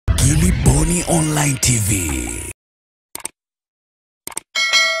Daily Boni Online TV.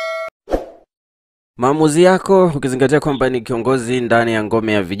 Maamuzi yako ukizingatia kwamba ni kiongozi ndani ya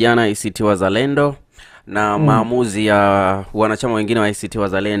ngome ya vijana ACT Wazalendo na maamuzi ya wanachama wengine wa ACT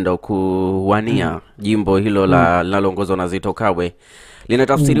Wazalendo kuwania jimbo hilo linaloongozwa na ZITTO KABWE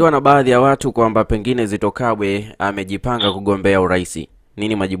linatafsiriwa na baadhi ya watu kwamba pengine ZITTO KABWE amejipanga kugombea urais.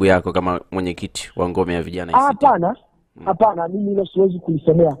 Nini majibu yako kama mwenyekiti wa ngome ya vijana ACT? Hapana, mimi hilo siwezi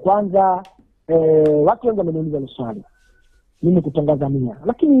kulisemea. Kwanza watu wengi wameniuliza hilo swali. Mimi kutangaza nia.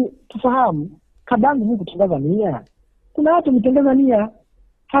 Lakini tufahamu kadangu mimi kutangaza nia. Kuna watu mtangaza nia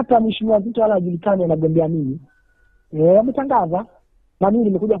hata mheshimiwa ZITTO wala hajulikani anagombea nini. Ametangaza na mimi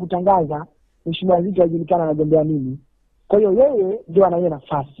nimekuja kutangaza mheshimiwa ZITTO hajulikani anagombea nini. Kwa hiyo yeye ndio anaye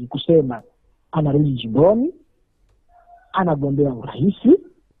nafasi kusema anarudi jimboni, anagombea urais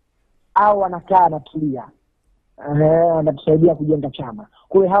au anakaa anatulia. Anatusaidia kujenga chama.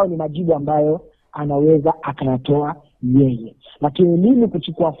 Kwa hiyo hao ni majibu ambayo anaweza akayatoa yeye. Lakini mimi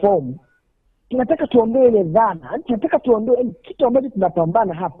kuchukua fomu, tunataka tuondoe ile dhana, tunataka tuondoe kitu ambacho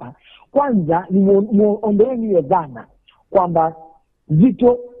tunapambana hapa. Kwanza ni muondoe ile dhana kwamba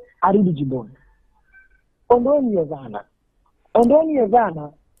ZITTO arudi jimboni. Ondoeni ile dhana. Ondoeni ile dhana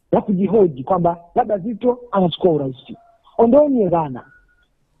ya kujihoji kwamba labda ZITTO anachukua urais. Ondoeni ile dhana.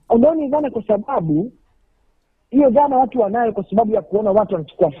 Ondoeni ile dhana kwa sababu hiyo dhana watu wanayo kwa sababu ya kuona watu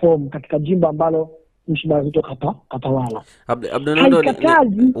wanachukua fomu katika jimbo ambalo mheshimiwa ZITTO katawala. ABDUL Nondo,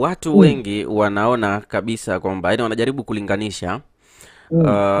 watu wengi wanaona kabisa kwamba yaani wanajaribu kulinganisha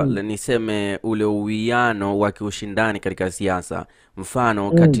niseme ule uwiano wa kiushindani katika siasa.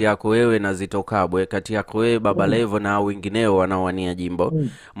 Mfano kati yako wewe na ZITTO KABWE, kati yako wewe Baba Levo na wengineo wanaowania jimbo.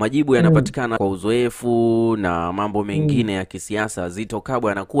 Majibu yanapatikana kwa uzoefu na mambo mengine ya kisiasa. ZITTO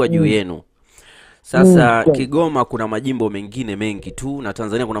KABWE anakuwa juu yenu. Sasa Kigoma kuna majimbo mengine mengi tu na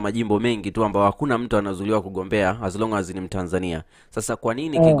Tanzania kuna majimbo mengi tu ambao hakuna mtu anazuliwa kugombea as long as ni Mtanzania. Sasa kwa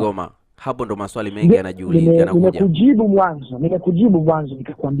nini Kigoma? Hapo ndo maswali mengi yanakuja. Nimekujibu mwanzo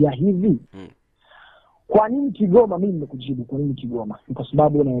nikakwambia hivi. Kwa nini Kigoma? Mimi nimekujibu kwa nini Kigoma. Ni kwa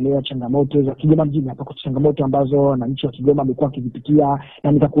sababu unaelewa changamoto za Kigoma mjini. Hapa kuna changamoto ambazo wananchi wa Kigoma wamekuwa wakizipitia,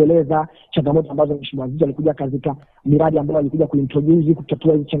 na nitakueleza changamoto ambazo mheshimiwa ZITTO alikuja kazika miradi ambayo alikuja kuintroduce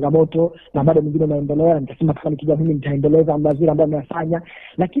kutatua hizo changamoto, na bado mingine inaendelea. Nitasema kama nikija mimi nitaendeleza mazuri ambayo nimefanya.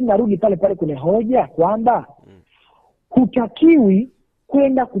 Lakini narudi pale pale kwenye hoja kwamba hutakiwi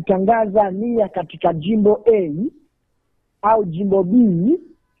kwenda kutangaza nia katika jimbo A au jimbo B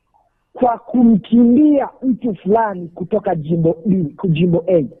kwa kumkimbia mtu fulani kutoka jimbo B kujimbo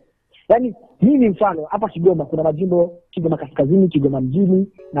A. Yaani mimi mfano hapa Kigoma kuna majimbo, Kigoma Kaskazini, Kigoma Mjini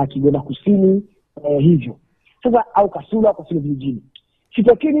na Kigoma Kusini, hivyo. Sasa au Kasulu vijijini.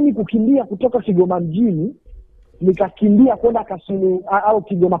 Sitokee mimi kukimbia kutoka Kigoma Mjini nikakimbia kwenda Kasulu au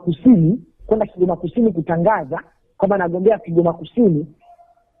Kigoma Kusini, kwenda Kigoma Kusini kutangaza kwamba nagombea Kigoma Kusini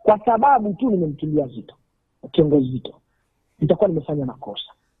kwa sababu tu nimemkimbia ZITTO, kiongozi ZITTO. Nitakuwa nimefanya makosa.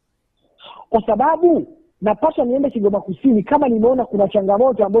 Kwa sababu napaswa niende Kigoma Kusini kama nimeona kuna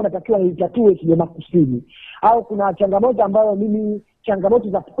changamoto ambayo natakiwa nitatue Kigoma Kusini, au kuna changamoto ambayo mimi changamoto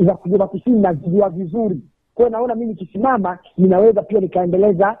za Kigoma Kusini nazijua vizuri. Kwa hiyo naona mimi kisimama ninaweza pia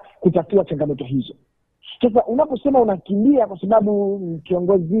nikaendeleza kutatua changamoto hizo. Sasa unaposema unakimbia kwa sababu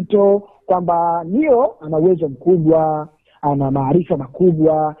kiongozi ZITTO kwamba ndio ana uwezo mkubwa, ana maarifa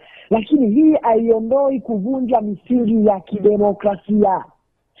makubwa, lakini hii haiondoi kuvunja misingi ya kidemokrasia.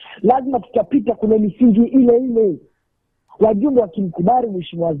 Lazima tutapita kwenye misingi ile ile. Wajumbe wakimkubali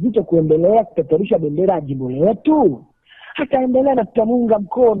mheshimiwa ZITTO kuendelea kupeperusha bendera ya jimbo letu, hataendelea na tutamunga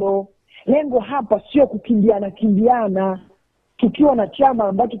mkono. Lengo hapa sio kukimbiana. Tukiwa na chama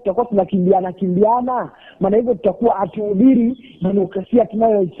ambacho tutakuwa tunakimbiana, maana hivyo tutakuwa hatuhubiri demokrasia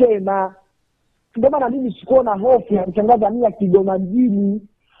tunayosema. Ndio maana mimi sikuona hofu ya kutangaza nia Kigoma mjini.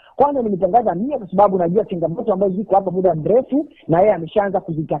 Kwanza nimetangaza nia kwa sababu najua changamoto ambazo ziko hapa muda mrefu na yeye ameshaanza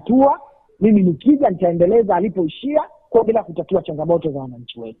kuzitatua. Mimi nikija nitaendeleza alipoishia kuendelea kutatua changamoto za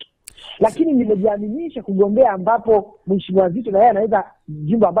wananchi wetu. Lakini nimejiaminisha kugombea ambapo mheshimiwa ZITTO na yeye anaweza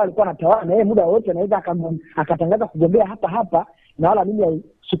jimbo ambalo alikuwa anatawala na yeye muda wote anaweza akatangaza kugombea hapa, na wala mimi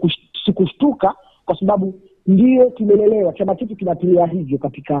sikushtuka kwa sababu ndio tumelelewa, chama chetu kinatilia hivyo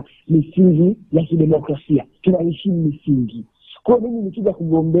katika misingi ya kidemokrasia. Tunaheshimu misingi. Kwa hiyo mimi nikija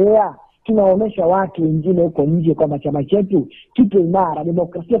kugombea tunaonesha watu wengine huko nje kwamba chama chetu kipo imara.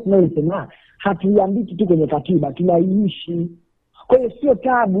 Demokrasia tunayosema hatuiandiki tu kwenye katiba, tunaiishi. Kwa hiyo sio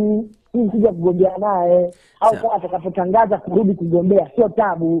tabu kuja kugombea naye, au kama atakapotangaza kurudi kugombea sio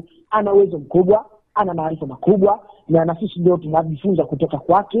tabu. Ana uwezo mkubwa, ana maarifa makubwa, na sisi ndio tunajifunza kutoka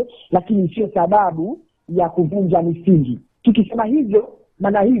kwake, lakini sio sababu ya kuvunja misingi. Tukisema hivyo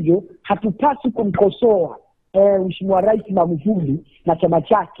Maana hivyo hatupasi kumkosoa Mheshimiwa Rais Magufuli na chama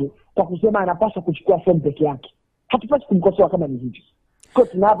chake kwa kusema anapaswa kuchukua fomu peke yake. Hatupasi kumkosoa kama ni hivyo. Kwa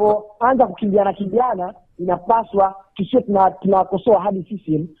tunapoanza kukimbiana inapaswa tusiwe tunakosoa hadi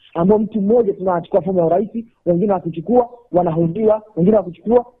CCM ambao mtu mmoja tunachukua fomu ya urais, wengine wakichukua wanahojiwa, wengine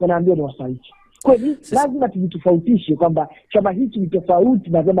wakichukua wanaambiwa ni wasaliti. Kwa hiyo lazima tujitofautishe kwamba chama hichi ni tofauti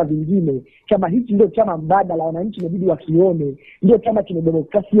na vyama vingine. Chama hichi ndio chama mbadala, wananchi inabidi wakione, ndio chama chenye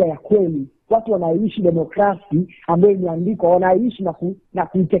demokrasia ya kweli. Watu wanaishi demokrasi ambayo imeandikwa, wanaishi na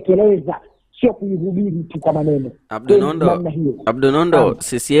kuitekeleza, sio kuihubiri tu kwa maneno. ABDUL NONDO,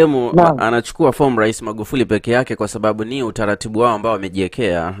 CCM anachukua fomu Rais Magufuli peke yake kwa sababu ni utaratibu wao ambao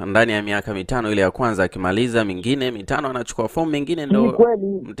wamejiwekea. Ndani ya miaka 5 ile ya kwanza akimaliza mingine 5 anachukua fomu, mingine ndo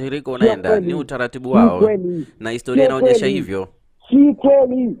mtiririko unaenda. Ni utaratibu wao na historia inaonyesha hivyo.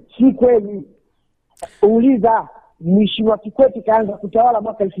 Si kweli. Uliza Mheshimiwa Kikwete kaanza kutawala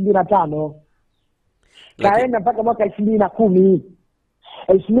mwaka 2005. Kaenda mpaka mwaka 2010.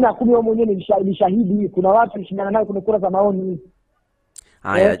 2010 wao mwenyewe ni shahidi. Kuna watu walishindana naye kuna kura za maoni.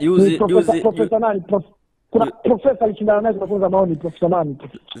 Haya, juzi kuna profesa alishindana naye kuna kura za maoni, profesa nani?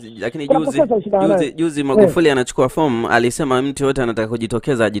 Lakini juzi Magufuli anachukua fomu, alisema mtu yote anataka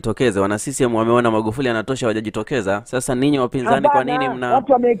kujitokeza ajitokeze. Wana CCM wameona Magufuli anatosha, hawajajitokeza. Sasa ninyi wapinzani kwa nini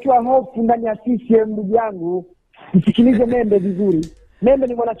watu wamewekewa hofu ndani ya CCM? Ndugu yangu, msikilize MEMBE vizuri. MEMBE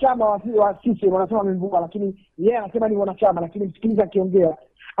ni mwanachama wa CCM, wanasema memba, lakini yeye anasema ni mwanachama, lakini msikilize akiongea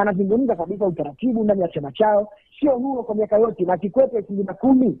anazungumza kabisa utaratibu ndani ya chama chao. Sio huo kwa miaka yote. Na Kikwete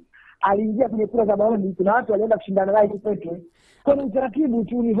 2010 aliingia kwenye kura za maoni, kuna watu walienda kushindana naye Kikwete. Kwa hiyo utaratibu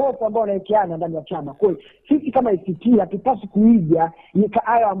tu ni hofu ambao wanawekeana ndani ya chama. Kwa hiyo sisi kama ACT hatupaswi kuiga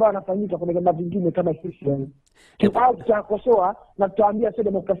hayo ambayo yanafanyika kwenye vyama vingine kama CCM. Tutakosoa na tutaambia sio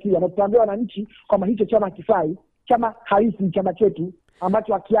demokrasia, na tutaambia wananchi kama hicho chama hakifai. Chama halisi ni chama chetu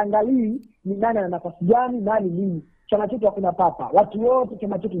ambacho akiangalii ni nani ana nafasi gani, nani nini. Chama chetu hakuna papa. Watu wote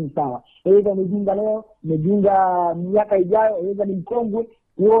chama chetu ni sawa. Aidha umejiunga leo, umejiunga miaka ijayo, aidha ni mkongwe,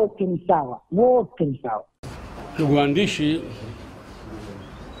 wote ni sawa. Wote ni sawa. Ndugu waandishi,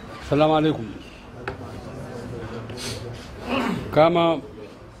 asalamu alaykum. Kama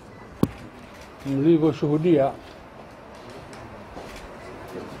mlivyoshuhudia,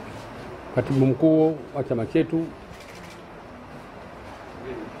 katibu mkuu wa chama chetu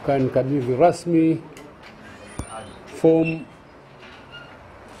kanikabidhi rasmi fomu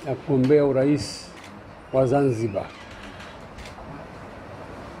ya kugombea urais wa Zanzibar,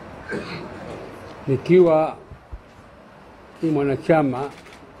 nikiwa ni mwanachama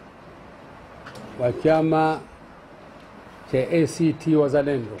wa chama cha ACT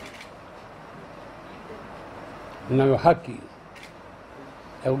Wazalendo. Ninayo haki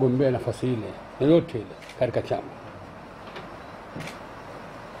ya kugombea nafasi ile yoyote ile katika chama,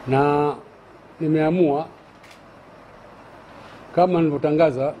 na nimeamua kama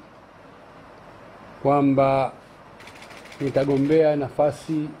nilivyotangaza kwamba nitagombea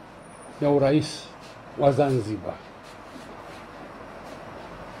nafasi ya urais wa Zanzibar.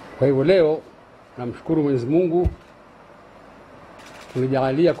 Kwa hivyo leo namshukuru Mwenyezi Mungu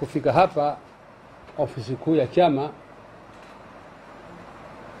kunijalia kufika hapa ofisi kuu ya chama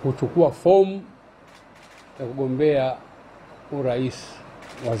kuchukua fomu ya kugombea urais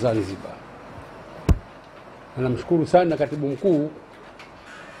wa Zanzibar. Na namshukuru sana katibu mkuu,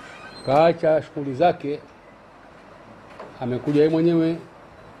 kaacha shughuli zake, amekuja yeye mwenyewe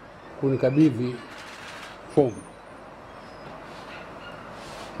kunikabidhi fomu.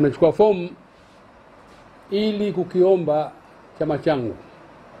 Nimechukua fomu ili kukiomba chama changu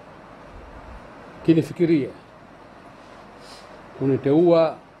kinifikirie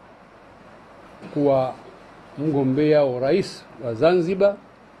kuniteua kuwa mgombea wa urais wa Zanzibar,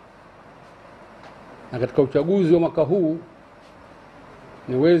 na katika uchaguzi wa mwaka huu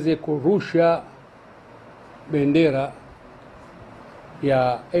niweze kurusha bendera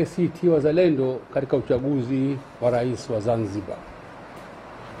ya ACT Wazalendo katika uchaguzi wa rais wa Zanzibar.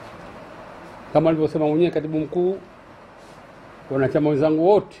 Kama alivyosema mwenyewe katibu mkuu, wanachama wenzangu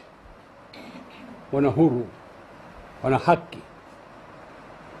wote wana huru, wana haki,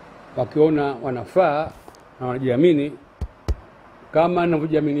 wakiona wanafaa na wanajiamini kama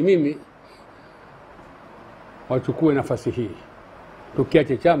ninavyojiamini mimi, wachukue nafasi hii,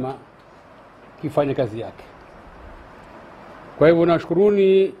 tukiache chama kifanye kazi yake. Kwa hivyo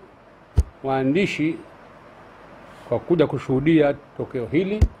nawashukuruni waandishi kwa kuja kushuhudia tokeo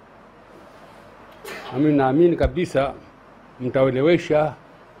hili. Mimi naamini kabisa mtaelewesha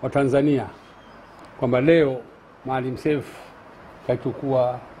Watanzania kwamba leo Maalim Seif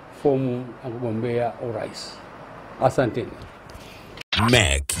kachukua fomu ya kugombea urais. Asanteni.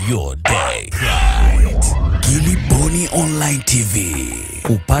 Make your day right. Giliboni Online TV.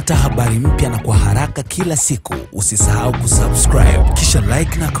 Kupata habari mpya na kwa haraka kila siku, usisahau kusubscribe kisha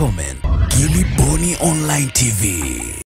like na comment. Giliboni Online TV.